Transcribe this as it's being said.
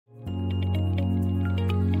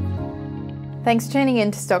Thanks for tuning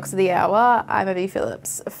in to Stocks of the Hour. I'm Abby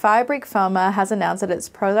Phillips. Firebrick Pharma has announced that its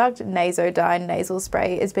product Nasodyne nasal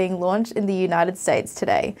spray is being launched in the United States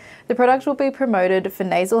today. The product will be promoted for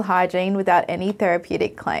nasal hygiene without any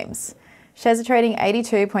therapeutic claims. Shares are trading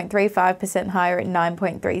 82.35% higher at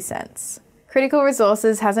 9.3 cents. Critical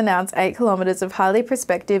Resources has announced 8 kilometres of highly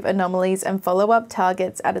prospective anomalies and follow-up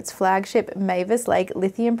targets at its flagship Mavis Lake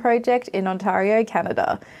lithium project in Ontario,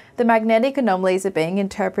 Canada. The magnetic anomalies are being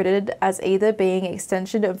interpreted as either being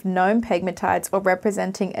extension of known pegmatites or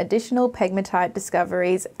representing additional pegmatite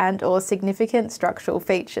discoveries and/or significant structural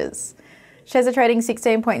features. Shares are trading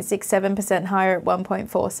 16.67% higher at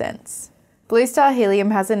 1.4 cents. Blue Star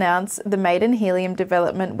Helium has announced the maiden helium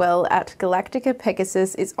development well at Galactica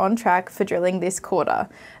Pegasus is on track for drilling this quarter.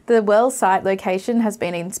 The well site location has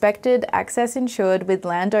been inspected, access ensured with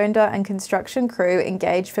landowner and construction crew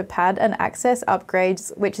engaged for pad and access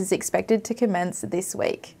upgrades, which is expected to commence this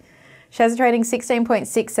week. Shares are trading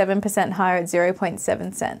 16.67% higher at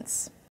 0.7 cents.